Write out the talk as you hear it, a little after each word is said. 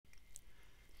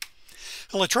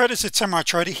Hello traders, it's Samurai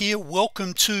Trader here.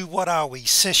 Welcome to what are we,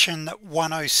 session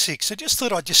 106. I just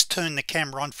thought I'd just turn the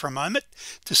camera on for a moment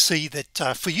to see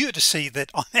that for you to see that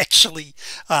I'm actually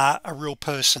a real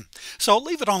person. So I'll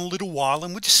leave it on a little while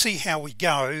and we'll just see how we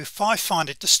go. If I find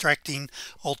it distracting,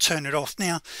 I'll turn it off.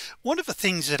 Now, one of the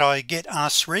things that I get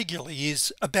asked regularly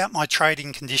is about my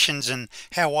trading conditions and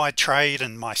how I trade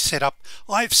and my setup.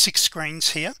 I have 6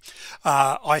 screens here.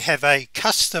 I have a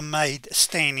custom-made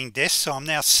standing desk, so I'm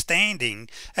now standing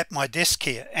at my desk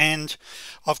here, and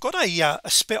I've got a I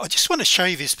just want to show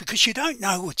you this because you don't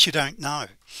know what you don't know.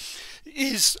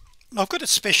 I've got a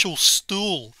special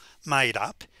stool made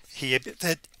up here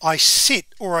that I sit,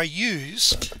 or I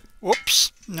use,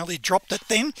 whoops, nearly dropped it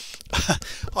then.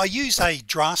 I use a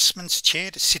draftsman's chair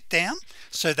to sit down,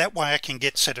 so that way I can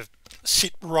get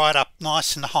sit right up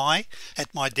nice and high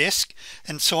at my desk.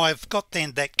 And so I've got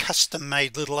then that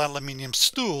custom-made little aluminium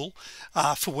stool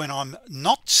for when I'm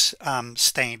not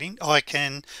standing. I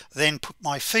can then put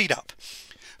my feet up.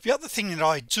 The other thing that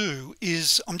I do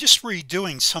is I'm just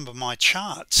redoing some of my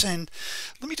charts, and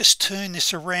let me just turn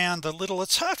this around a little.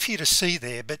 It's hard for you to see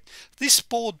there, but this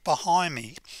board behind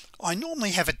me, I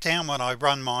normally have it down when I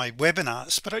run my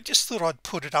webinars, but I just thought I'd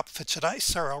put it up for today,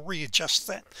 so I'll readjust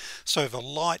that so the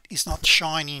light is not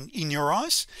shining in your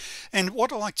eyes. And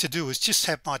what I like to do is just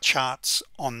have my charts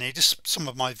on there, just some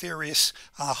of my various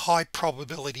high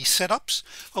probability setups,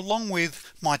 along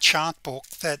with my chart book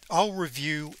that I'll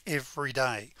review every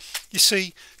day. You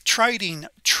see, trading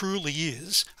truly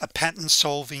is a pattern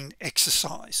solving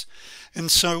exercise, and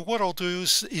so what I'll do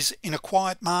is in a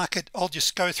quiet market, I'll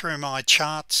just go through my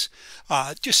charts,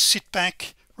 just sit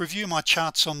back, review my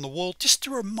charts on the wall, just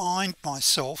to remind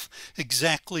myself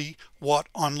exactly what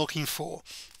I'm looking for.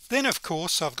 Then of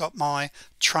course I've got my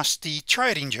trusty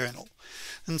trading journal,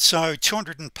 and so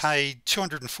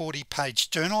 240 page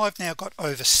journal. I've now got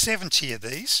over 70 of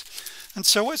these, and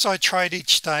so as I trade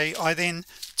each day, I then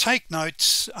take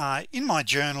notes in my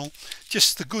journal,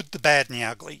 just the good, the bad and the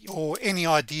ugly, or any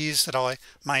ideas that I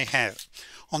may have.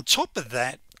 On top of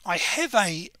that, I have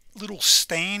a little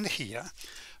stand here,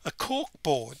 a cork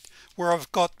board, where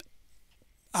I've got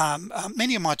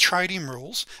many of my trading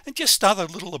rules and just other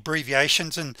little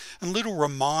abbreviations and little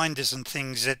reminders and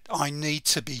things that I need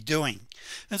to be doing.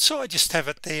 And so I just have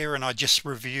it there and I just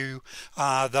review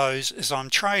those as I'm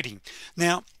trading.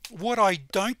 Now, what I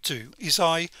don't do is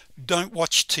I don't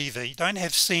watch TV, don't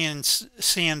have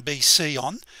CNBC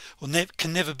on, or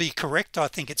can never be correct, I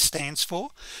think it stands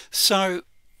for. So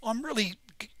I'm really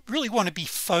want to be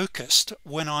focused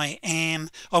when I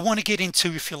want to get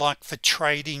into, if you like, the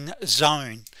trading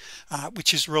zone,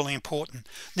 which is really important.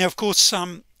 Now of course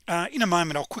in a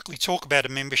moment I'll quickly talk about a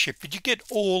membership, but you get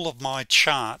all of my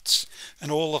charts and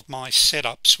all of my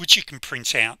setups, which you can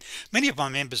print out. Many of my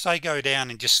members, they go down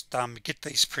and just get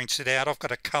these printed out. I've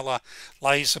got a color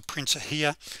laser printer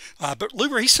here, but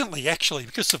recently, actually,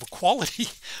 because of the quality,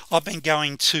 I've been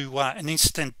going to an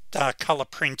instant color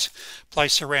print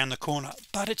place around the corner.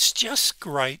 But it's just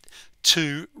great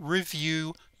to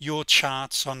review your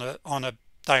charts on a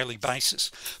daily basis,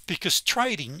 because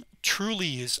trading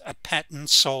truly is a pattern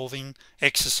solving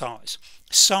exercise.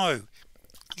 So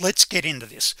let's get into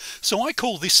this. So I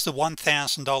call this the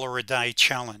 $1,000 a day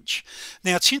challenge.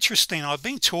 Now it's interesting, I've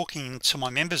been talking to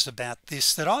my members about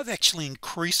this, that I've actually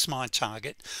increased my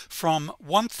target from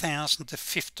 $1,000 to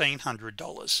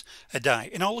 $1,500 a day,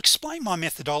 and I'll explain my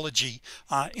methodology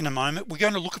in a moment. We're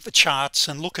going to look at the charts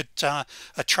and look at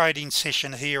a trading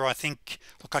session here. I think,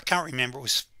 look, I can't remember, it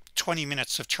was 20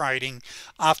 minutes of trading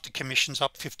after commissions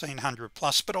up 1,500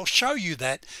 plus, but I'll show you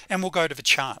that and we'll go to the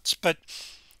charts. But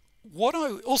what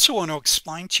I also want to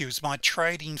explain to you is my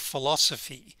trading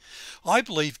philosophy. I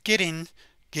believe get in,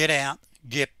 get out,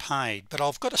 get paid, but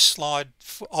I've got a slide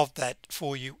of that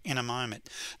for you in a moment.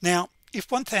 Now if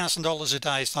 $1,000 a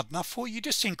day is not enough for you,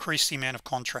 just increase the amount of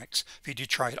contracts if you do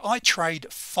trade. I trade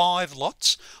 5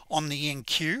 lots on the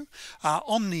NQ.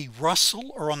 On the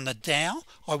Russell or on the Dow,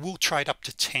 I will trade up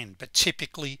to 10, but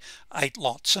typically 8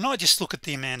 lots. And I just look at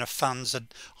the amount of funds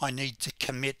that I need to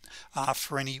commit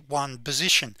for any one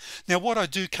position. Now what I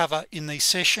do cover in these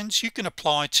sessions, you can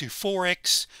apply to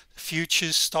Forex,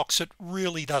 futures, stocks. It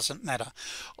really doesn't matter.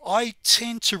 I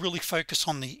tend to really focus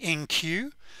on the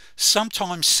NQ,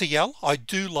 sometimes CL. I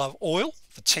do love oil,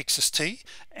 the Texas tea,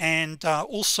 and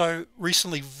also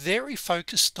recently very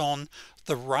focused on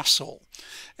the Russell.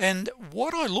 And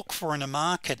what I look for in a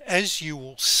market, as you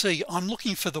will see, I'm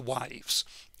looking for the waves.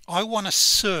 I want to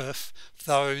surf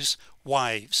those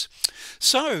waves.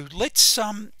 So let's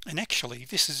and actually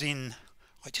this is in,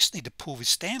 I just need to pull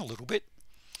this down a little bit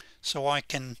so I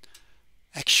can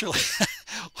actually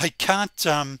I can't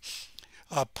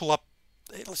pull up.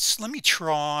 Let me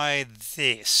try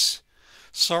this.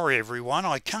 Sorry everyone,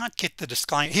 I can't get the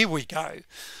disclaimer. Here we go.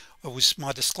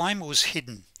 My disclaimer was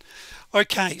hidden.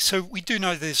 Okay, so we do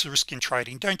know there's a risk in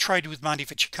trading. Don't trade with money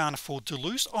that you can't afford to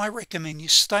lose. I recommend you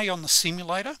stay on the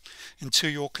simulator until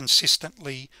you're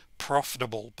consistently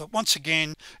profitable. But once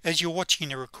again, as you're watching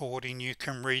the recording, you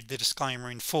can read the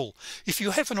disclaimer in full. If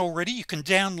you haven't already, you can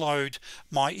download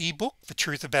my ebook, The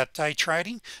Truth About Day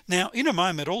Trading. Now in a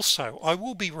moment also I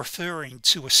will be referring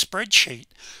to a spreadsheet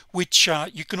which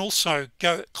you can also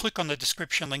click on the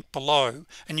description link below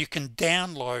and you can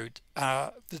download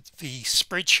the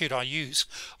spreadsheet I use,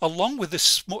 along with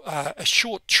a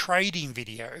short trading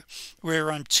video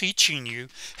where I'm teaching you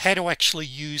how to actually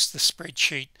use the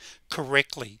spreadsheet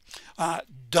correctly.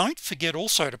 Don't forget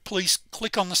also to please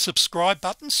click on the subscribe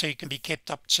button so you can be kept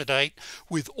up to date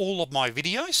with all of my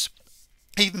videos.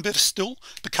 Even better still,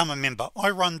 become a member. I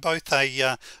run both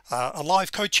a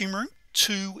live coaching room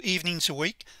 2 evenings a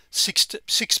week,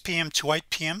 6 p.m. to 8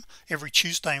 p.m. every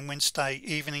Tuesday and Wednesday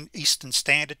evening Eastern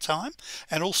Standard Time,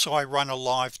 and also I run a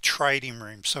live trading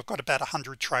room, so I've got about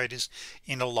 100 traders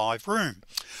in a live room.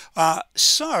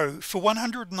 So for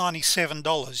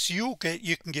 $197 you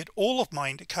can get all of my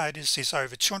indicators. There's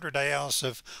over 200 hours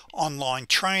of online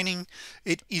training.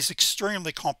 It is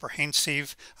extremely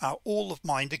comprehensive. All of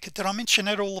my indicators, did I mention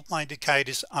that all of my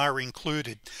indicators are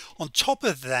included? On top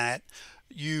of that,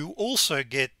 you also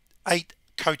get 8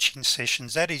 coaching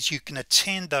sessions. That is, you can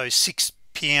attend those 6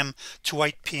 p.m. to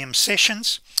 8 p.m.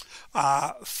 sessions.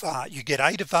 You get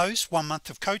 8 of those, 1 month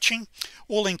of coaching,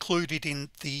 all included in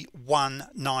the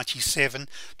 $197.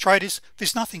 Traders,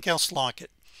 there's nothing else like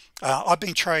it. I've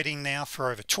been trading now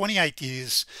for over 28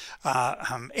 years.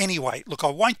 Anyway, look, I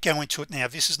won't go into it now.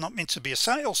 This is not meant to be a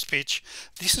sales pitch.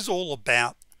 This is all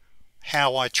about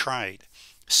how I trade.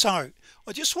 So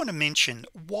I just want to mention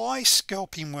why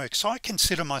scalping works. I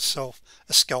consider myself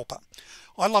a scalper.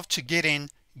 I love to get in,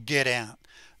 get out.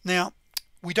 Now,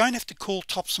 we don't have to call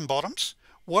tops and bottoms.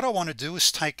 What I want to do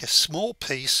is take a small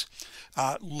piece,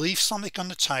 leave something on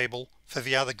the table for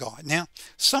the other guy. Now,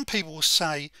 some people will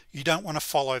say you don't want to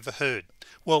follow the herd.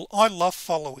 Well, I love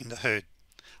following the herd.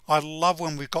 I love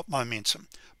when we've got momentum,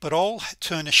 but I'll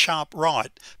turn a sharp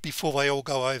right before they all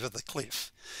go over the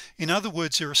cliff. In other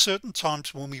words, there are certain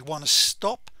times when we want to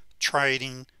stop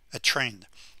trading a trend.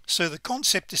 So the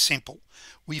concept is simple.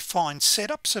 We find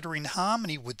setups that are in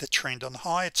harmony with the trend on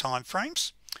higher time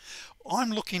frames.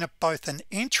 I'm looking at both an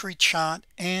entry chart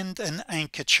and an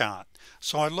anchor chart.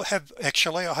 So I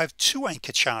have 2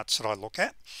 anchor charts that I look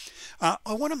at.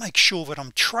 I want to make sure that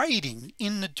I'm trading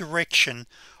in the direction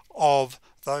of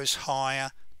those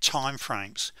higher time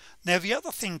frames. Now the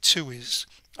other thing too is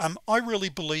I really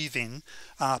believe in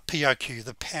POQ,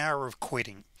 the power of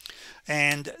quitting,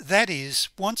 and that is,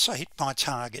 once I hit my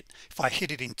target, if I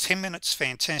hit it in 10 minutes,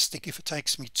 fantastic. If it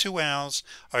takes me 2 hours,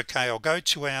 okay, I'll go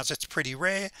 2 hours. That's pretty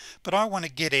rare, but I want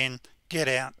to get in, get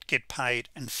out, get paid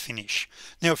and finish.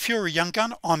 Now if you're a young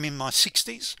gun, I'm in my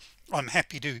 60s, I'm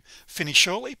happy to finish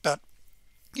early, but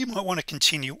you might want to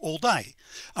continue all day.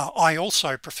 I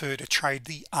also prefer to trade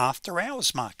the after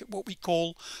hours market, what we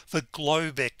call the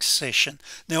Globex session.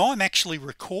 Now I'm actually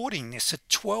recording this at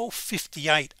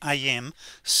 12:58 a.m.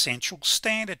 Central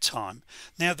Standard Time.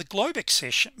 Now the Globex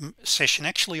session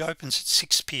actually opens at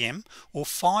 6 p.m. or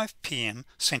 5 p.m.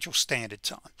 Central Standard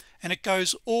Time, and it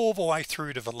goes all the way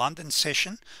through to the London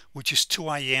session, which is 2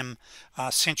 a.m.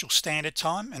 Central Standard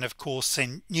Time, and of course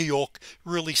then New York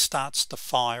really starts to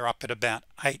fire up at about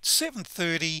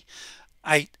 7:30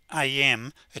 8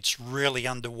 a.m. it's really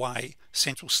underway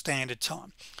Central Standard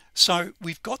Time. So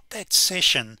we've got that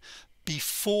session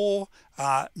before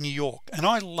New York, and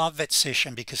I love that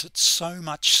session because it's so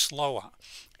much slower.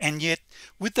 And yet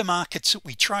with the markets that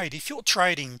we trade, if you're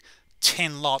trading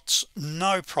 10 lots,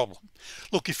 no problem.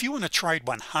 Look, if you want to trade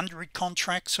 100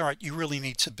 contracts, all right, you really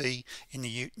need to be in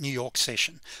the New York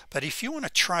session. But if you want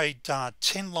to trade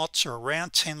 10 lots or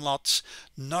around 10 lots,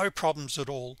 no problems at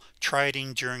all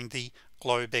trading during the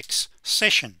Globex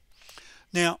session.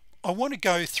 Now I want to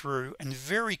go through and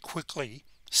very quickly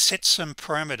set some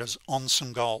parameters on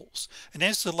some goals, and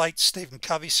as the late Stephen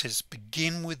Covey says,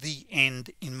 begin with the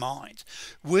end in mind.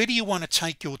 Where do you want to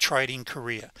take your trading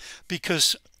career?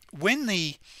 Because when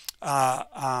the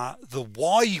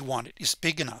why you want it is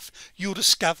big enough, you'll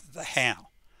discover the how.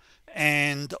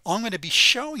 And I'm going to be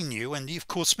showing you, and of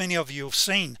course many of you have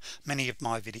seen many of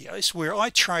my videos where I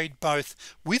trade both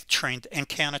with trend and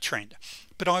counter trend,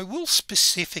 but I will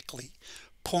specifically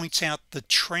point out the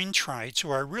trend trades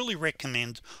where I really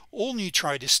recommend all new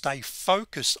traders stay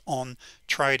focused on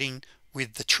trading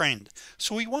with the trend.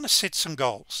 So we want to set some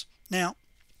goals. Now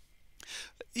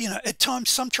you know, at times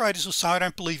some traders will say, I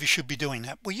don't believe you should be doing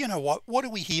that. Well, you know what are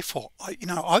we here for?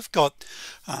 I've got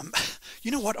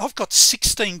you know what, I've got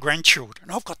 16 grandchildren,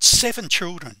 I've got 7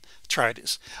 children,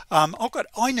 traders.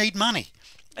 I need money,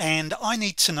 and I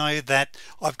need to know that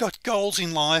I've got goals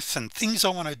in life and things I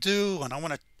want to do, and I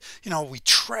want to, we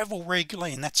travel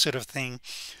regularly and that sort of thing.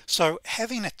 So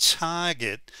having a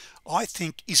target, I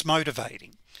think, is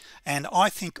motivating, and I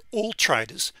think all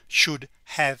traders should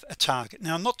have a target.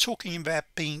 Now, I'm not talking about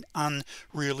being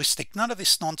unrealistic. None of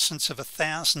this nonsense of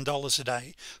 $1,000 a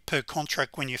day per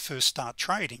contract when you first start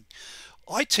trading.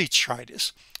 I teach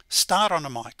traders, start on a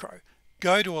micro,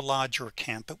 go to a larger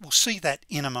account, but we'll see that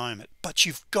in a moment. But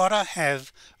you've got to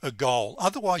have a goal,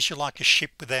 otherwise you're like a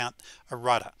ship without a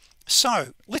rudder.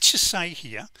 So let's just say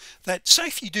here that, say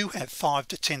if you do have $5,000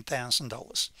 to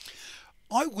 $10,000,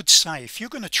 I would say if you're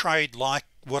going to trade like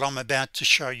what I'm about to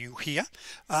show you here,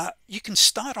 you can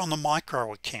start on the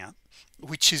micro account,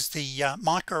 which is the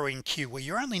micro MNQ, where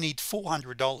you only need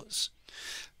 $400.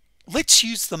 Let's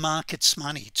use the market's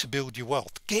money to build your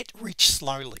wealth. Get rich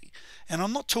slowly, and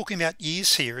I'm not talking about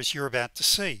years here, as you're about to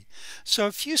see. So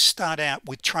if you start out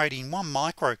with trading one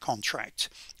micro contract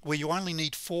where you only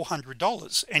need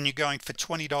 $400 and you're going for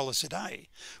 $20 a day,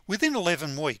 within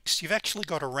 11 weeks you've actually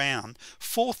got around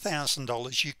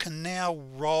 $4,000 you can now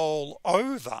roll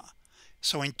over.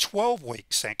 So in 12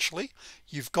 weeks actually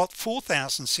you've got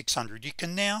 4,600 you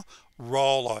can now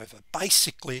roll over.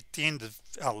 Basically at the end of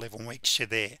 11 weeks you're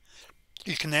there.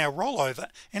 You can now roll over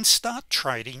and start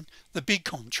trading the big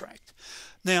contract.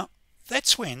 Now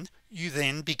that's when you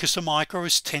then, because the micro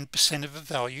is 10% of the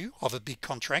value of a big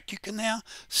contract, you can now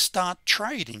start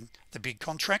trading the big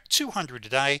contract 200 a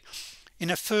day in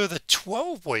a further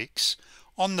 12 weeks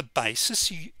on the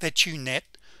basis that you net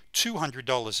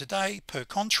 $200 a day per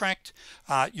contract.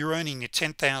 You're earning your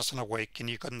 10,000 a week, and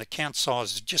you've got an account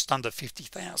size of just under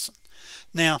 50,000.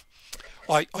 Now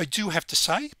I do have to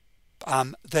say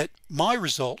that my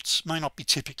results may not be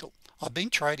typical. I've been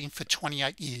trading for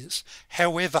 28 years.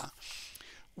 However,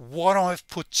 what I've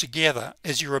put together,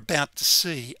 as you're about to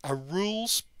see, are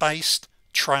rules-based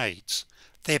trades.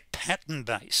 They're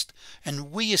pattern-based,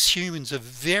 and we as humans are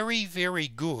very, very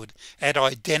good at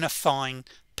identifying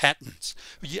patterns.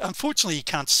 Unfortunately you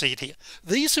can't see it here.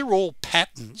 These are all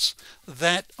patterns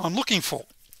that I'm looking for.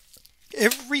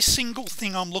 Every single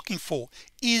thing I'm looking for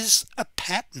is a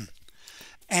pattern,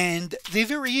 and they're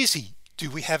very easy. Do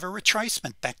we have a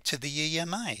retracement back to the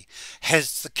EMA?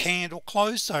 Has the candle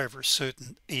closed over a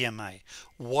certain EMA?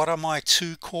 What are my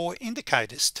 2 core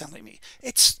indicators telling me?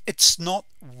 It's not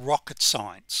rocket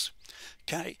science,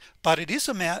 okay, but it is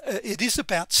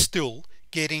about still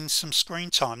getting some screen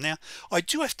time. Now I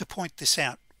do have to point this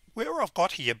out. Where I've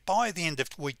got here, by the end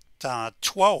of week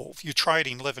 12 you're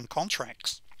trading 11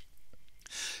 contracts.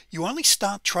 You only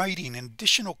start trading an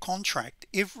additional contract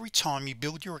every time you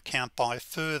build your account by a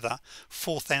further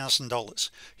 $4,000.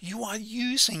 You are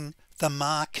using the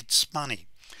market's money.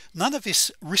 None of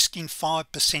this risking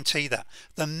 5% either.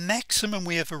 The maximum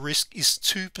we ever risk is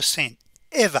 2%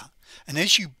 ever, and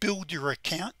as you build your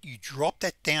account you drop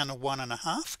that down to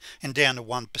 1.5 and down to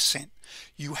 1%.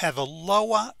 You have a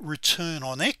lower return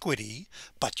on equity,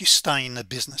 but you stay in the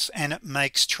business, and it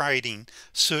makes trading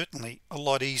certainly a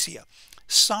lot easier.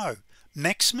 So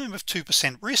maximum of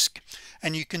 2% risk,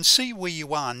 and you can see where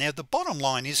you are. Now the bottom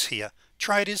line is here,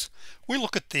 traders, we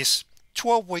look at this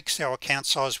 12 weeks our account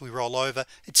size, we roll over.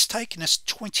 It's taken us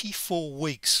 24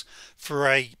 weeks for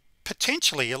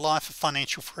potentially a life of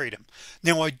financial freedom.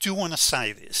 Now I do want to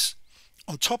say this,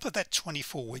 on top of that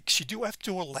 24 weeks you do have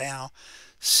to allow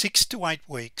 6 to 8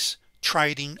 weeks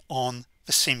trading on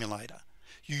the simulator.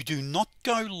 You do not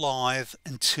go live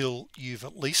until you've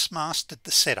at least mastered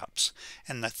the setups,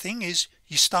 and the thing is,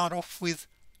 you start off with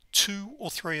 2 or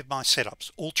 3 of my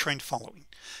setups, all trend following,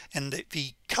 and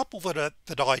the couple that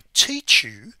I teach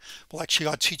you, well actually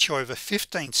I teach you over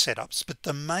 15 setups, but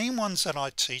the main ones that I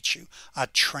teach you are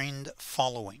trend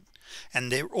following,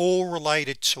 and they're all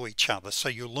related to each other. So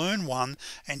you learn one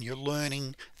and you're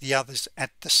learning the others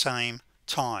at the same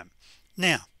time.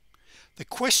 Now the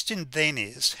question then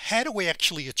is, how do we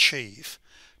actually achieve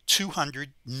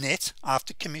 200 net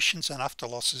after commissions and after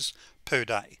losses per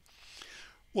day?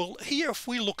 Well, here if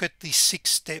we look at the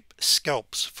 6-step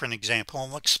scalps for an example,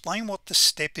 I'll explain what the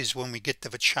step is when we get to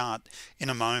the chart in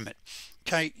a moment.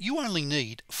 Okay, you only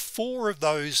need 4 of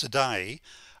those a day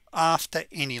after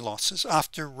any losses.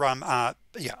 After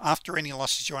any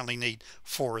losses you only need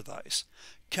 4 of those.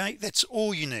 Okay, that's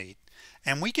all you need.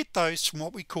 And we get those from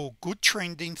what we call good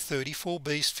trending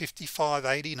 34Bs, 55,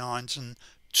 89s and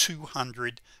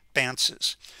 200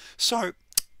 bounces. So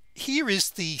here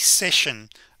is the session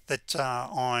that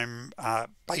I'm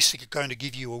basically going to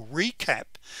give you a recap,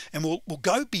 and we'll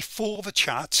go before the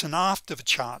charts and after the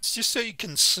charts, just so you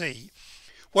can see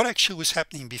what actually was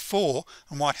happening before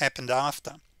and what happened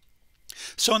after.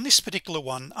 So on this particular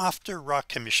one, after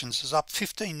commissions is up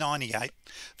 15.98,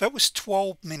 that was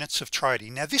 12 minutes of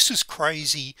trading. Now this is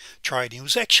crazy trading. It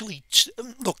was actually,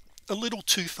 look, a little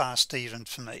too fast even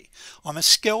for me. I'm a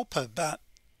scalper, but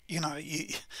you know,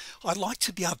 I like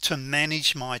to be able to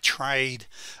manage my trade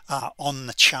on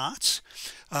the charts.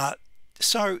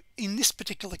 So in this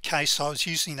particular case, I was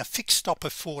using a fixed stop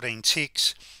of 14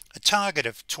 ticks, a target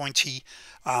of 20,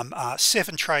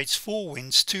 7 trades, 4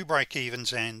 wins, 2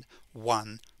 break-evens, and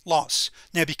 1 loss.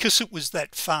 Now because it was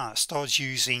that fast, I was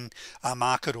using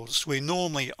market orders, where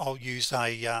normally I'll use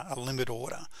a limit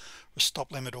order, a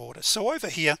stop limit order. So over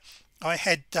here I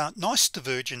had nice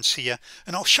divergence here,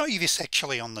 and I'll show you this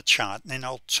actually on the chart, and then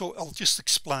I'll just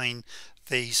explain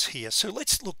these here. So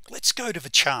let's go to the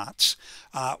charts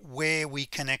where we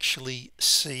can actually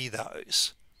see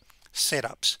those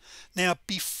setups. Now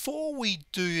before we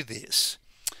do this,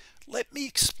 let me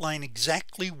explain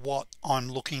exactly what I'm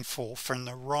looking for from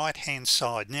the right hand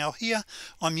side. Now here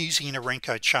I'm using a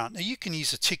Renko chart. Now you can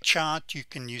use a tick chart, you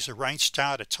can use a range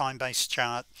chart, a time-based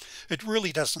chart. It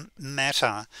really doesn't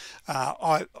matter.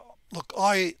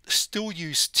 I still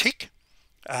use tick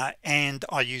and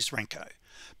I use Renko,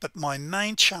 but my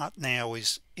main chart now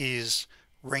is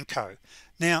Renko.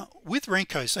 Now with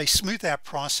Renkos, they smooth out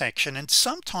price action, and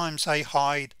sometimes they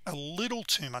hide a little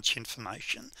too much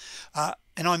information,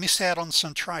 and I miss out on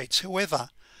some trades. However,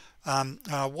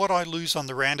 what I lose on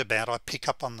the roundabout, I pick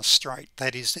up on the straight.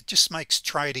 That is, it just makes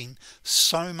trading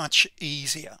so much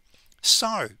easier.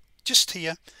 So just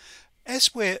here,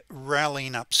 as we're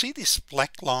rallying up, see this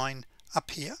black line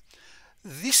up here?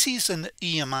 This is an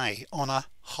EMA on a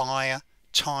higher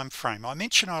time frame. I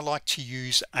mentioned I like to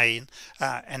use an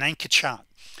anchor chart.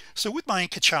 So with my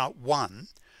anchor chart 1,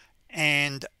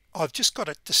 and I've just got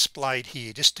it displayed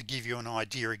here just to give you an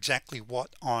idea exactly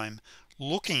what I'm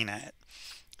looking at.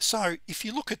 So if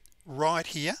you look at right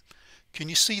here, can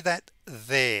you see that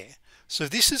there? So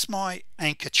this is my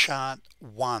anchor chart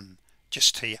 1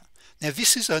 just here. Now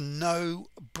this is a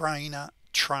no-brainer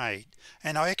trade,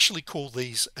 and I actually call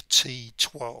these a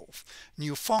T12, and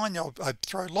you'll find I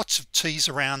throw lots of T's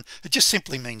around. It just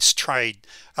simply means trade,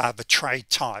 the trade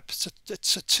type. It's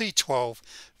a T12,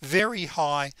 very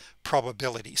high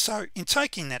probability. So in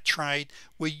taking that trade,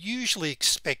 we're usually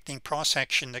expecting price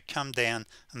action to come down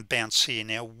and bounce here.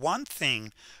 Now one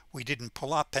thing we didn't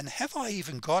pull up, and have I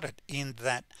even got it in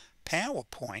that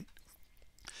PowerPoint?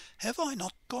 Have I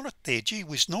not got it there? Gee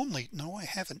whiz, normally, no I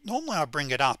haven't. Normally I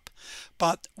bring it up,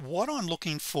 but what I'm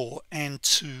looking for, and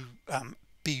to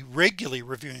be regularly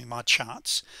reviewing my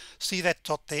charts, see that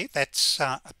dot there? That's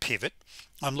a pivot.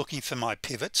 I'm looking for my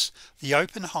pivots, the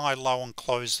open, high, low, and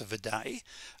close of the day,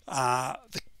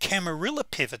 the Camarilla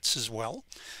pivots as well,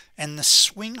 and the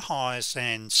swing highs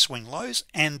and swing lows,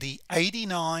 and the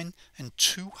 89 and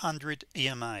 200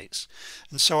 EMAs.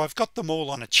 And so I've got them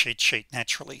all on a cheat sheet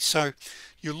naturally. So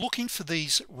you're looking for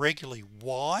these regularly.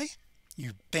 Why?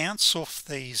 You bounce off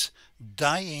these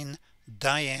day in,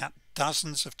 day out,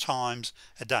 dozens of times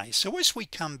a day. So as we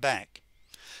come back,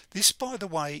 this by the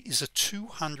way is a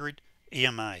 200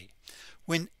 EMA.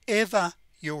 Whenever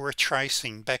you're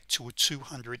retracing back to a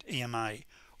 200 EMA,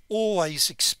 always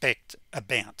expect a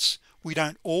bounce. We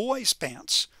don't always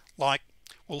bounce, like,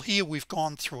 well here we've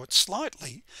gone through it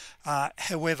slightly.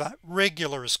 However,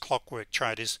 regular as clockwork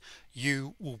traders,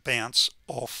 you will bounce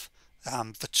off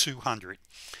the 200.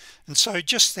 And so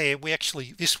just there,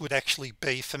 this would actually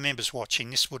be, for members watching,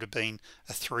 this would have been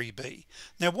a 3B.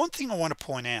 Now one thing I want to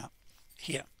point out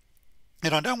here,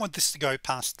 and I don't want this to go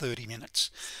past 30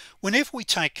 minutes. Whenever we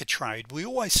take a trade, we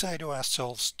always say to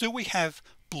ourselves, do we have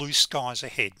blue skies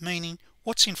ahead? Meaning,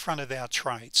 what's in front of our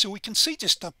trade? So we can see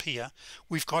just up here,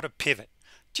 we've got a pivot.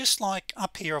 Just like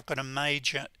up here, I've got a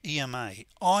major EMA.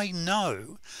 I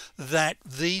know that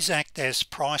these act as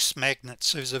price magnets.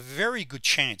 So there's a very good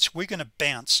chance we're going to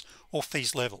bounce off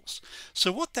these levels.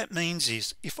 So what that means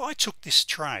is, if I took this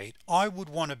trade, I would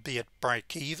want to be at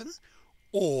break even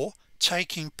or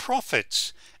taking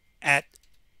profits at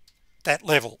that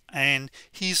level. And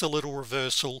here's a little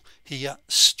reversal here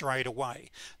straight away.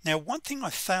 Now one thing I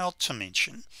failed to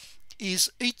mention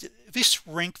is these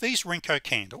Renko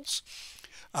candles,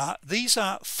 these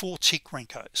are 4 tick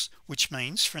Renkos, which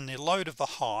means from the low to the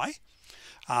high,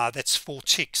 that's 4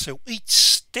 ticks. So each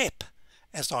step,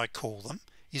 as I call them,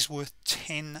 is worth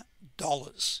 $10.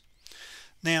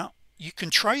 Now you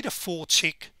can trade a 4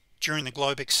 tick during the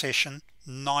Globex session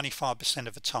 95%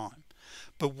 of the time.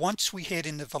 but once we head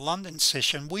into the London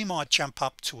session, we might jump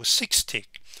up to a 6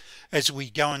 tick. As we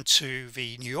go into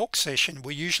the New York session,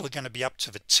 we're usually going to be up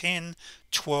to the 10,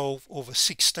 12, or the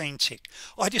 16 tick.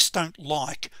 I just don't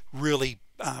like really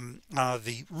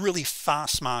the really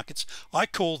fast markets. I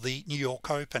call the New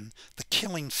York Open the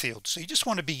killing field. So you just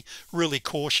want to be really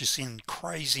cautious in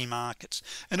crazy markets.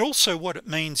 And also what it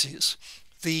means is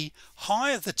the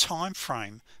higher the time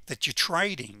frame that you're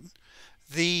trading,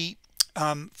 the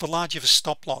larger the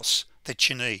stop loss that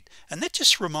you need. And that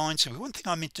just reminds me, one thing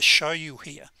I meant to show you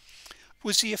here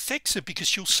was the effects of,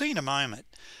 because you'll see in a moment,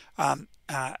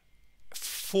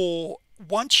 for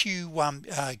once you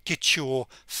get your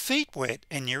feet wet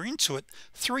and you're into it,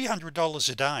 $300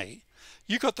 a day,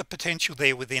 you got the potential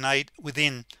there within 8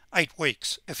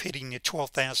 weeks of hitting your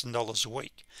 $12,000 a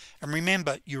week. And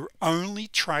remember, you're only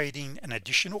trading an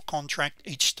additional contract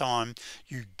each time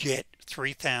you get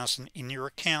 3,000 in your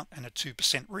account and a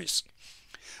 2% risk.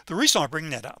 The reason I bring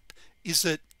that up is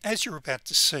that, as you're about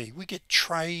to see, we get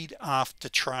trade after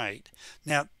trade.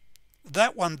 Now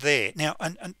that one there,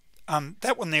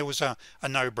 that one there was a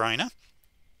no-brainer.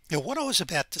 Now what I was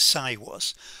about to say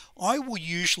was, I will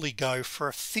usually go for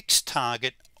a fixed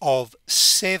target of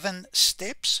 7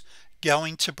 steps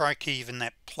going to break even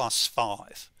at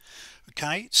 +5.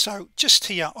 Okay, so just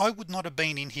here I would not have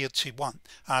been in here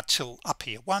till up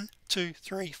here 1 2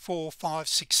 3 4 5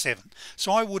 6 7.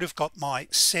 So I would have got my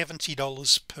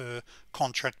 $70 per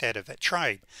contract out of that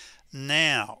trade.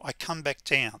 Now I come back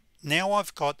down. Now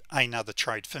I've got another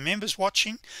trade. For members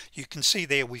watching, you can see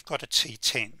there we've got a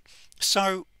T10.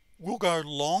 So we'll go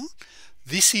long.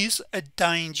 This is a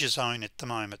danger zone at the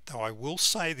moment, though I will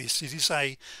say this, it is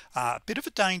a bit of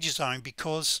a danger zone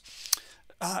because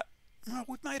well,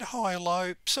 we've made a higher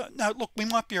low. So no, look, we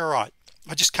might be all right.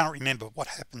 I just can't remember what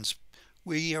happens.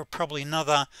 We are probably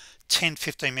another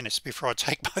 10-15 minutes before I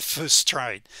take my first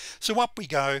trade. So up we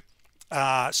go.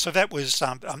 So that was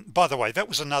by the way, that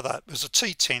was it was a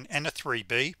T10 and a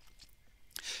 3B.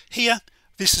 Here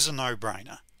this is a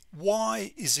no-brainer.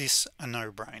 Why is this a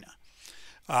no-brainer?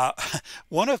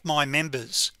 One of my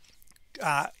members,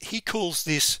 he calls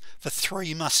this the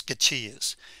 3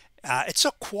 musketeers. It's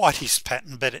not quite his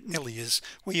pattern, but it nearly is,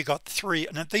 where you got 3,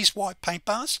 and these white paint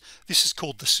bars, this is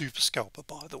called the super scalper,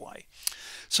 by the way.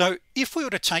 So if we were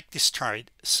to take this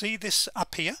trade, see this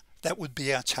up here, that would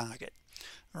be our target,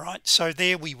 right? So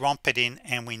there we romp it in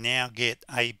and we now get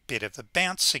a bit of a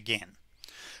bounce again.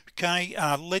 Okay,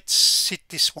 let's sit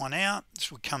this one out as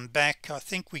we come back. I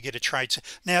think we get a trade.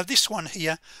 Now this one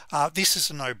here, this is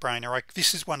a no-brainer.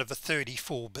 This is one of the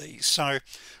 34Bs, so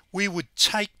we would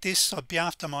take this. I'd be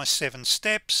after my 7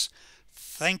 steps.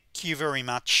 Thank you very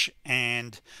much.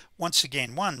 And once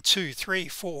again, 1 2 3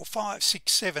 4 5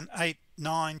 6 7 8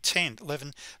 9 10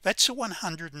 11, that's a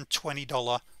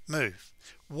 $120 move.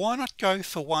 Why not go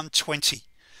for 120?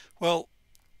 Well,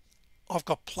 I've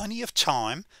got plenty of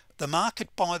time. The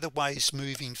market, by the way, is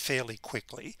moving fairly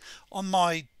quickly. On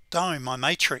my dome, my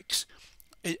matrix,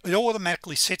 it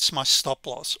automatically sets my stop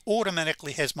loss,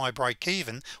 automatically has my break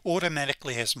even,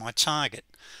 automatically has my target.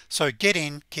 So get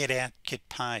in, get out, get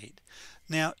paid.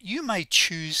 Now you may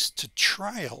choose to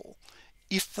trail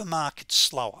if the market's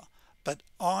slower, but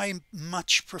I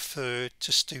much prefer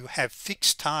just to have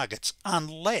fixed targets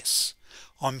unless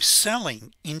I'm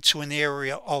selling into an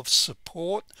area of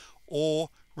support or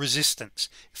resistance.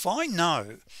 If I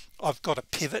know I've got a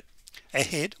pivot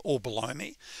ahead or below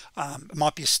me, it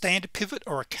might be a standard pivot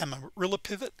or a Camarilla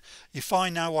pivot. If I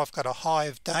know I've got a high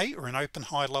of day or an open,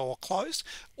 high, low, or close,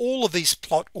 all of these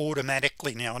plot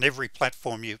automatically. Now on every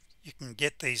platform you can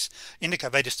get these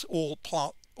indicators, they just all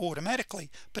plot automatically,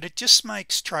 but it just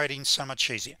makes trading so much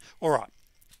easier. All right,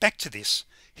 back to this.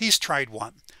 Here's trade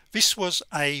 1. This was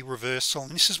a reversal,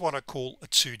 and this is what I call a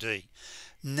 2D.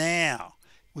 Now,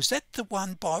 was that the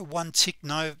 1 by 1 tick?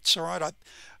 No, it's all right.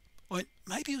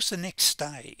 Maybe it was the next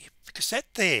day, because that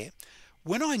there,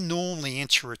 when I normally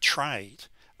enter a trade,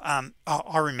 I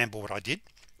remember what I did.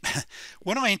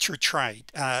 When I enter a trade,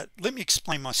 let me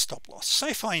explain my stop loss.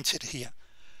 Say if I entered here,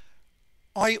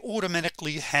 I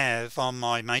automatically have on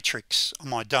my matrix, on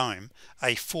my dome,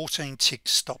 a 14 tick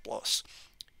stop loss.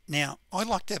 Now I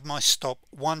like to have my stop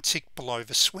 1 tick below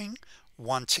the swing,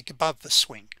 1 tick above the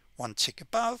swing, 1 tick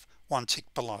above, 1 tick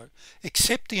below,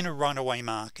 except in a runaway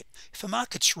market. If a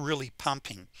market's really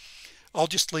pumping, I'll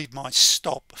just leave my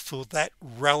stop for that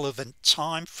relevant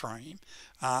time frame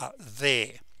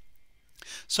there.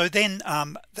 So then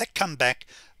that come back,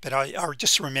 but I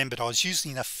just remembered I was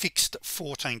using a fixed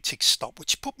 14 tick stop,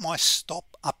 which put my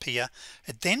stop up here.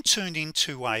 It then turned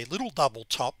into a little double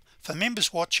top. For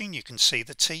members watching, you can see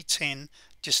the T10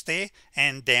 just there,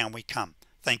 and down we come.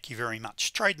 thank you very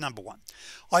much. Trade number one.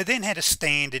 I then had a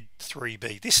standard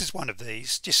 3B. This is one of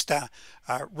these, just a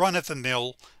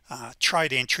run-of-the-mill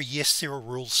trade entry. Yes, there are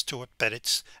rules to it, but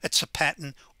it's a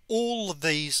pattern. All of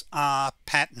these are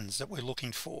patterns that we're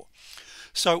looking for.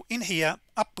 So in here,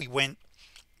 up we went.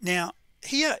 Now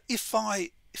here, if I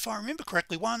remember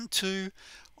correctly, 1, 2,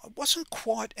 I wasn't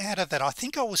quite out of that. I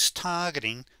think I was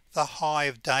targeting the high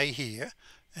of day here,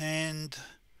 and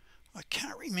I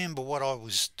can't remember what I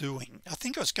was doing. I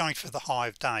think I was going for the high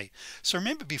of day. So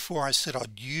remember before I said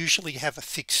I'd usually have a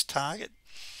fixed target.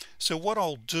 So what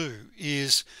I'll do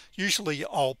is usually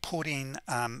I'll put in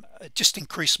just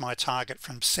increase my target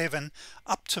from 7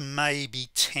 up to maybe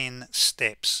 10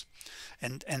 steps,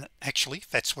 and actually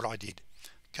that's what I did.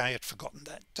 Okay, I'd forgotten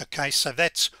that. Okay, so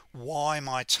that's why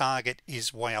my target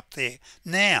is way up there.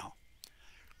 Now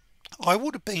I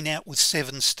would have been out with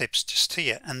 7 steps just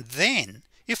here, and then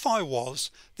if I was,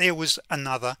 there was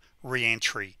another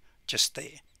re-entry just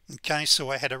there. Okay, so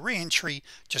I had a re-entry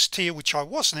just here, which I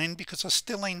wasn't in because I was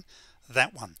still in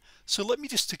that one. So let me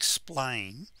just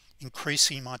explain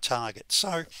increasing my target.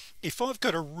 So if I've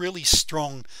got a really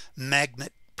strong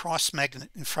price magnet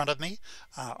in front of me,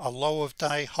 a low of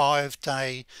day, high of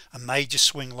day, a major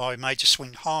swing low, major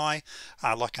swing high,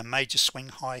 like a major swing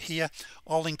high here,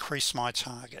 I'll increase my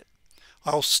target.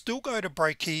 I'll still go to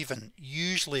break even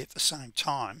usually at the same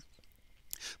time,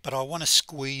 but I want to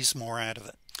squeeze more out of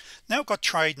it. Now I've got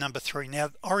trade number 3. Now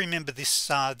I remember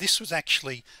this this was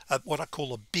actually what I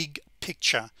call a big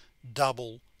picture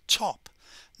double top.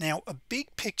 Now a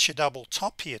big picture double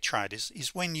top here, traders,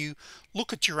 is when you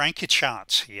look at your anchor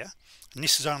charts here, and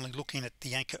this is only looking at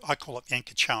the anchor, I call it the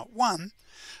anchor chart 1,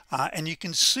 and you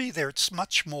can see there it's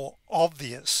much more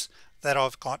obvious that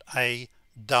I've got a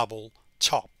double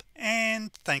top.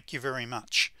 And thank you very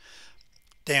much.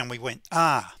 Down we went.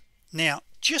 Now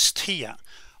just here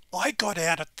I got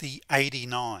out at the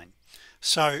 89,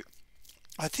 so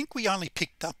I think we only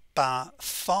picked up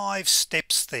 5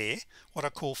 steps there, what I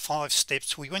call 5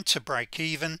 steps. We went to break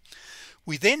even.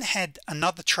 We then had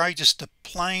another trade, just a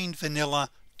plain vanilla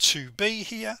 2B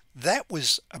here. That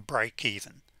was a break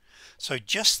even. So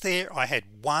just there I had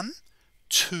 1,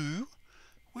 2,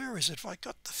 where is it? If I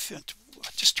got the,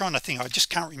 just trying to think, I just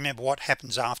can't remember what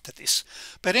happens after this,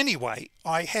 but anyway,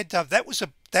 I had that was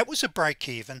a break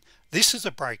even, this is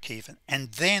a break even,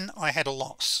 and then I had a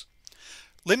loss.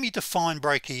 Let me define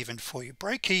break even for you.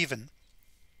 Break even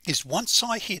is once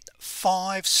I hit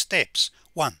 5 steps,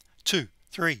 1, 2,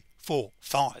 3, 4,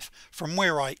 5 from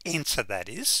where I enter, that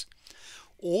is,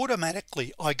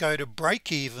 automatically I go to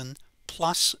break even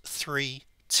plus 3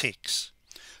 ticks.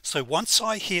 So once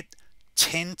I hit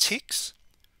 10 ticks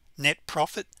net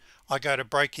profit, I go to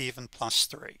break even plus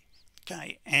 3.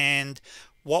 Okay, and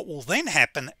what will then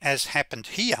happen, as happened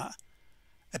here,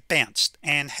 it bounced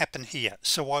and happened here,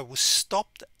 so I was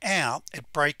stopped out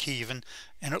at break even,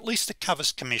 and at least it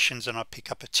covers commissions and I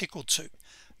pick up a tick or two.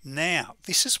 Now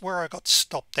this is where I got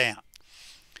stopped out.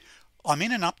 I'm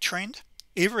in an uptrend,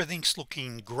 everything's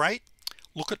looking great.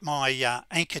 Look at my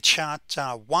anchor chart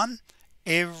 1,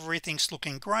 everything's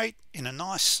looking great in a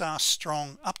nice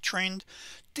strong uptrend.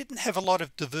 Didn't have a lot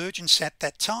of divergence at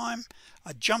that time.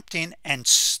 I jumped in and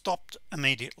stopped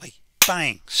immediately,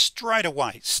 bang, straight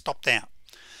away stopped out.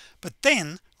 But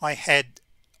then I had,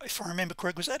 if I remember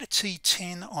correctly, was that a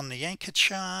T10 on the anchor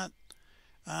chart?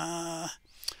 I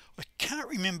can't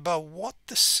remember what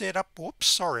the setup. Whoops,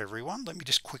 sorry everyone, let me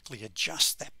just quickly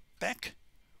adjust that back.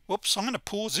 Whoops, I'm going to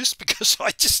pause this because I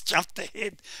just jumped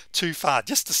ahead too far.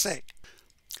 Just a sec.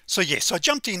 So yes, I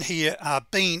jumped in here,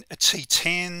 being a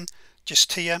T10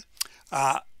 just here,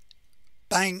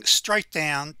 bang, straight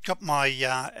down, got my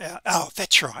oh,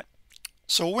 that's right.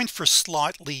 So I went for a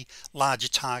slightly larger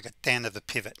target down to the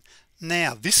pivot.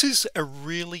 Now this is a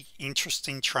really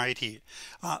interesting trade here.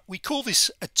 We call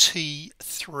this a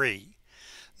T3.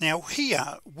 Now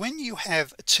here, when you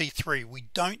have a T3, we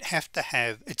don't have to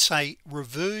have, it's a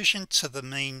reversion to the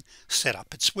mean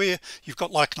setup. It's where you've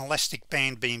got like an elastic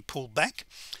band being pulled back.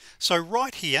 So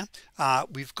right here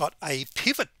we've got a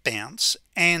pivot bounce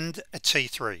and a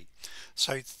T3.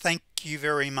 So thank you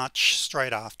very much.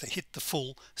 Straight after, hit the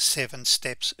full 7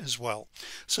 steps as well.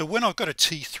 So when I've got a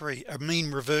T3, a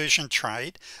mean reversion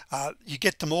trade, you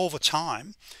get them all the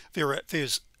time.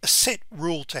 There's a set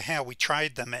rule to how we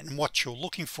trade them and what you're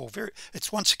looking for.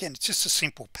 It's once again, it's just a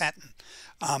simple pattern,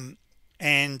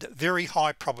 and very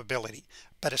high probability,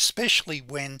 but especially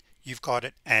when you've got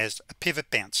it as a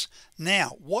pivot bounce.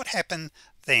 Now what happened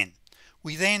then?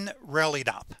 We then rallied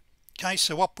up. Okay,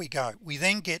 so up we go. We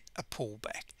then get a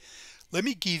pullback. Let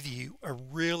me give you a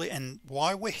really, and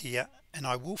why we're here, and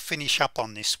I will finish up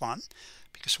on this one,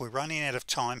 because we're running out of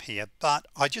time here, but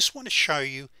I just want to show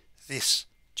you this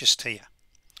just here.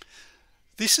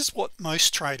 This is what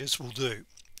most traders will do.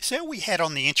 So we had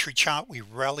on the entry chart, we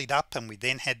rallied up and we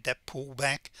then had that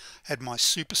pullback, had my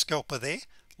super scalper there.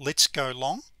 Let's go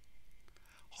long.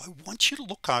 I want you to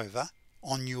look over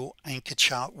on your anchor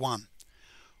chart 1.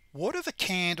 What are the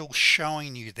candles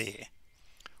showing you there?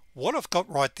 What I've got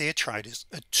right there, traders,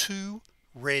 are 2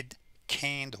 red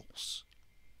candles.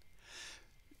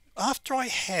 After I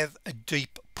have a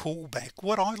deep pullback,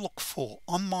 what I look for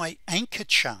on my anchor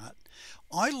chart,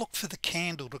 I look for the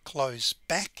candle to close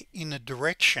back in the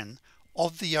direction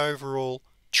of the overall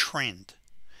trend.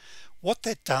 What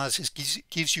that does is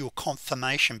gives you a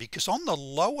confirmation, because on the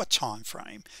lower time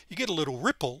frame you get a little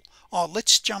ripple. Oh,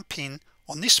 let's jump in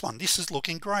on this one. This is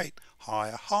looking great.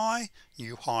 Higher high,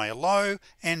 new higher low,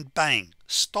 and bang,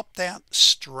 stopped out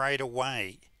straight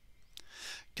away.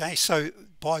 Okay, so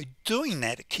by doing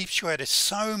that, it keeps you out of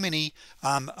so many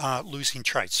losing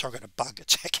trades. So I've got a bug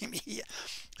attacking me here.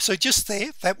 So just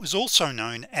there, that was also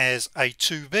known as a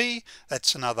 2B.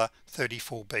 That's another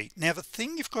 34B. Now the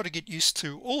thing you've got to get used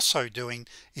to also doing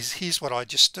is, here's what I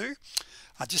just do.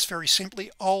 Just very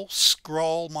simply, I'll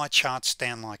scroll my charts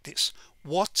down like this.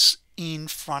 What's in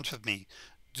front of me?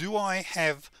 Do I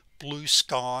have blue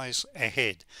skies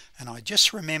ahead? And I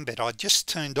just remembered, I just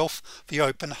turned off the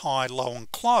open, high, low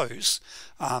and close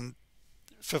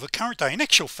for the current day. In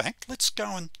actual fact, let's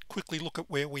go and quickly look at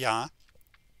where we are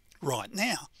right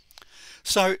now.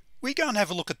 So we go and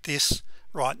have a look at this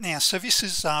right now. So this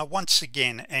is once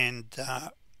again, and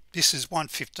this is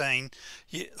 115.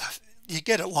 You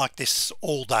get it like this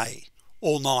all day,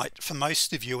 all night for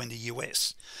most of you in the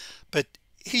US. But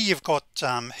here you've got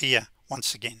here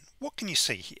once again, what can you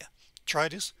see here,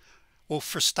 traders? Well,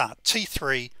 for a start,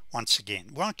 T3 once again,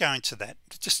 we won't go into that,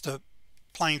 just a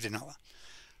plain vanilla.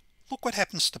 Look what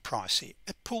happens to price here.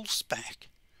 It pulls back.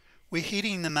 We're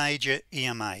hitting the major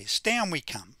EMAs. Down we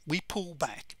come, we pull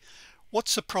back.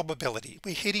 What's the probability?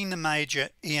 We're hitting the major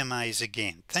EMAs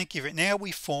again. Thank you. Now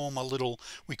we form a little,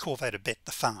 we call that a bet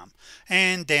the farm,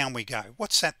 and down we go.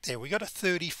 What's that there? We got a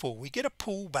 34. We get a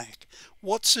pullback.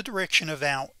 What's the direction of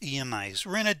our EMAs?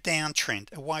 We're in a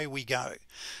downtrend. Away we go.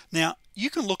 Now you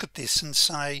can look at this and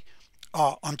say,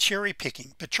 oh, I'm cherry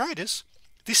picking, but traders,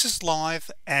 this is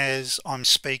live as I'm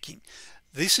speaking.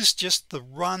 This is just the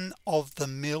run of the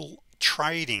mill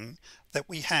trading that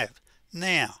we have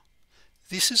now.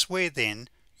 This is where then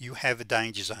you have a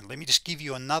danger zone. Let me just give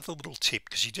you another little tip,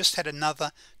 because you just had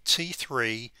another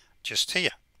T3 just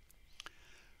here.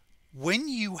 When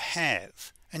you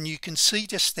have, and you can see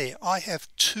just there, I have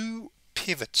 2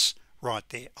 pivots right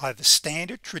there. I have a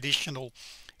standard traditional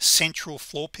central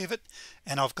floor pivot,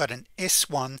 and I've got an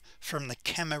S1 from the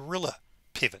Camarilla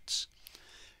pivots.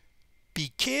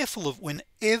 Be careful of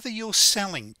whenever you're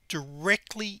selling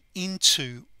directly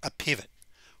into a pivot.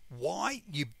 Why?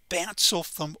 You bounce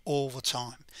off them all the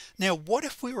time. Now what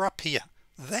if we were up here?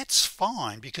 That's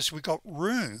fine, because we've got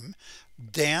room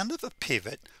down to the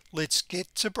pivot. Let's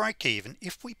get to break even.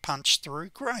 If we punch through,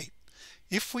 great.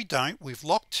 If we don't, we've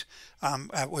locked,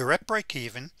 we're at break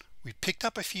even, we picked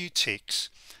up a few ticks,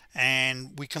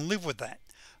 and we can live with that.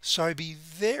 So be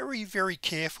very, very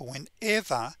careful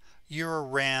whenever you're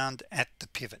around at the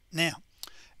pivot. Now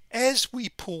as we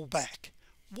pull back,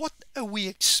 what are we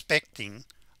expecting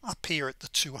up here at the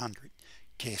 200?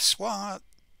 Guess what?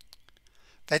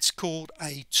 That's called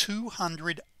a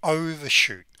 200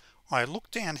 overshoot. I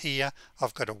look down here,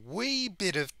 I've got a wee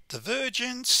bit of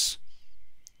divergence,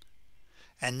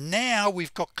 and now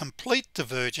we've got complete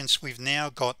divergence. We've now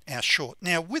got our short.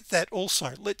 Now with that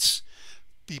also, let's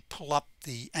pull up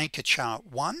the anchor chart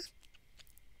 1.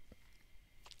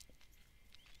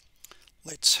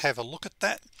 Let's have a look at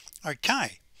that.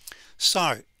 Okay,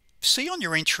 so see on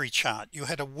your entry chart you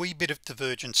had a wee bit of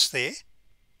divergence there.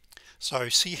 So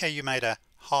see how you made a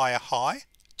higher high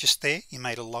just there, you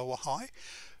made a lower high.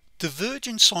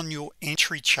 Divergence on your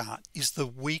entry chart is the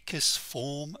weakest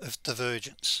form of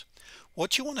divergence.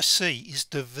 What you want to see is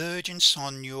divergence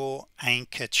on your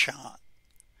anchor chart.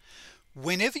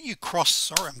 Whenever you cross,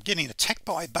 sorry, I'm getting attacked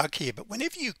by a bug here, but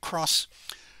whenever you cross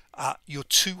your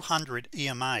 200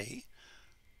 EMA,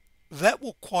 that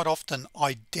will quite often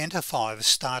identify the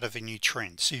start of a new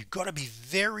trend. So you've got to be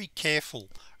very careful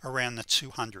around the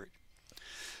 200.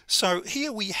 So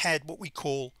here we had what we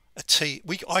call a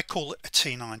I call it a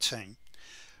T19.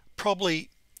 Probably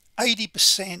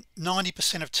 80%,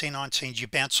 90% of T19s you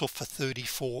bounce off for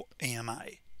 34 EMA.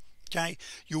 Okay,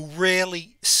 you'll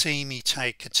rarely see me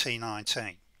take a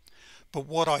T19, but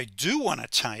what I do want to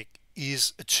take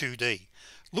is a 2D.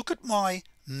 Look at my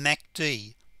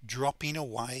MACD dropping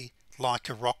away like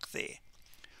a rock there.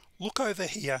 look over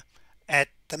here at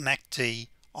the MACD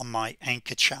on my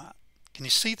anchor chart. Can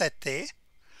you see that there?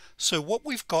 So what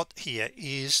we've got here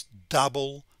is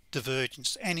double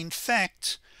divergence, and in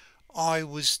fact I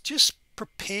was just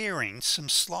preparing some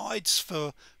slides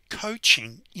for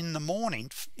coaching in the morning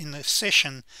in the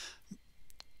session.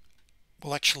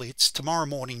 Well, actually it's tomorrow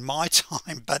morning my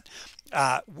time, but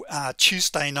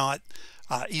Tuesday night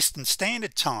Eastern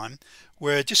Standard Time.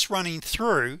 We're just running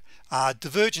through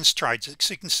divergence trades.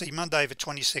 So you can see Monday the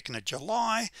 22nd of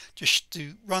July, just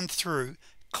to run through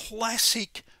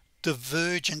classic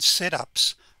divergence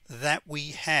setups that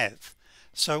we have.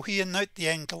 So here, note the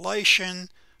angulation.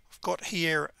 I've got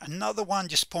here another one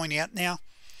just pointing out. Now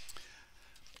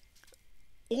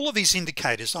all of these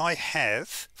indicators I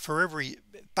have for every,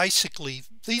 basically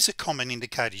these are common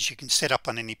indicators you can set up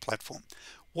on any platform.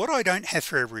 What I don't have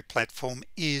for every platform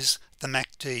is the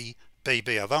MACD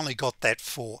BB. I've only got that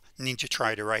for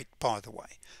NinjaTrader 8, by the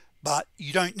way, but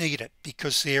you don't need it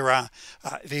because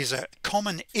there's a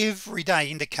common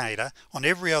everyday indicator on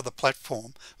every other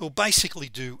platform. It will basically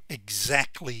do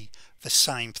exactly the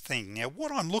same thing. Now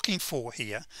what I'm looking for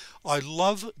here, I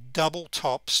love double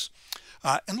tops,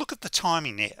 and look at the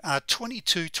timing there,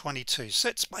 22:22. So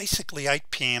that's basically 8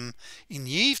 p.m. in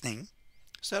the evening.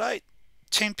 Is that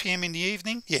 10 p.m. in the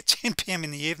evening? Yeah, 10 p.m.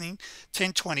 in the evening,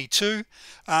 10:22.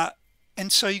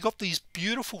 And so you got these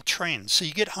beautiful trends. So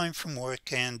you get home from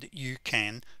work and you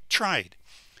can trade.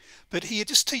 But here,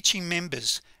 just teaching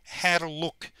members how to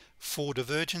look for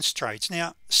divergence trades.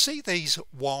 Now see these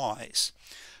Y's.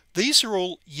 These are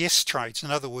all yes trades. In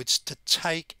other words, to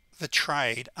take the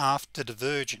trade after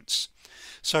divergence.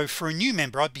 So for a new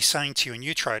member, I'd be saying to you, a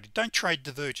new trader, don't trade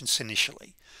divergence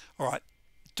initially. All right,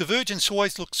 divergence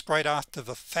always looks great after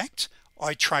the fact.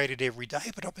 I trade it every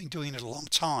day, but I've been doing it a long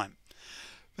time.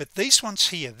 But these ones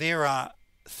here, there are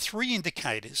 3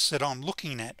 indicators that I'm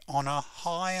looking at on a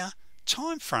higher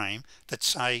time frame that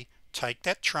say take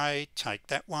that trade, take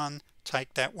that one,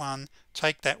 take that one,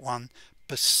 take that one,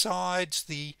 besides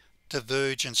the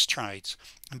divergence trades.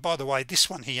 And by the way, this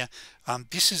one here,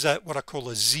 this is what I call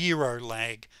a zero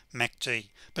lag MACD.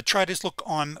 But traders, look,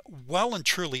 I'm well and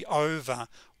truly over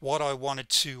what I wanted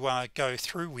to go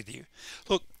through with you.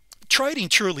 Look, trading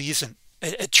truly isn't,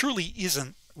 it truly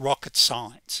isn't rocket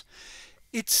science.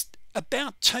 It's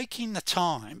about taking the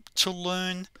time to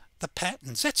learn the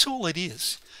patterns. That's all it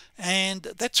is, and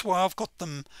that's why I've got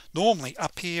them normally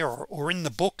up here or in the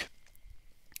book.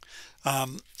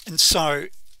 And so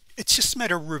it's just a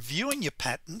matter of reviewing your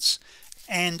patterns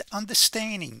and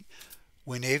understanding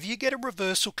whenever you get a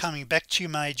reversal coming back to your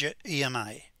major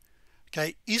EMA.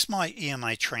 Okay, is my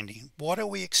EMA trending? What are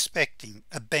we expecting?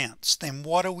 A bounce. Then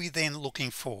what are we then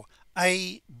looking for?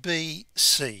 A, B,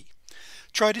 C.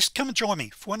 Traders, come and join me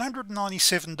for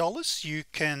 $197. You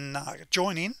can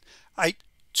join in 8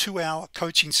 2-hour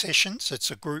coaching sessions. It's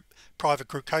a private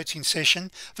group coaching session.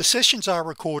 The sessions are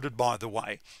recorded, by the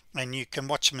way, and you can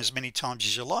watch them as many times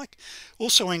as you like.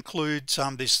 Also includes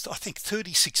there's I think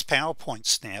 36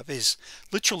 PowerPoints now. There's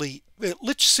literally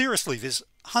seriously there's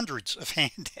hundreds of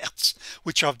handouts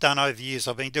which I've done over the years.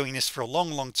 I've been doing this for a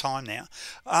long time now.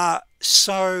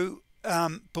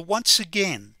 But once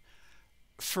again,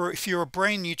 if you're a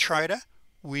brand new trader,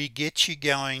 we get you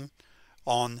going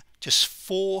on just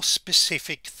 4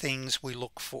 specific things we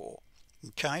look for.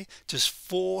 Okay, just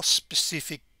 4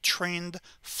 specific trend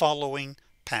following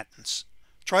patterns.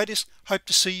 Traders, hope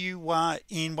to see you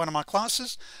in one of my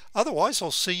classes. Otherwise,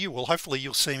 I'll see you, well, hopefully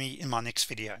you'll see me in my next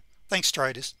video. Thanks,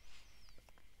 traders.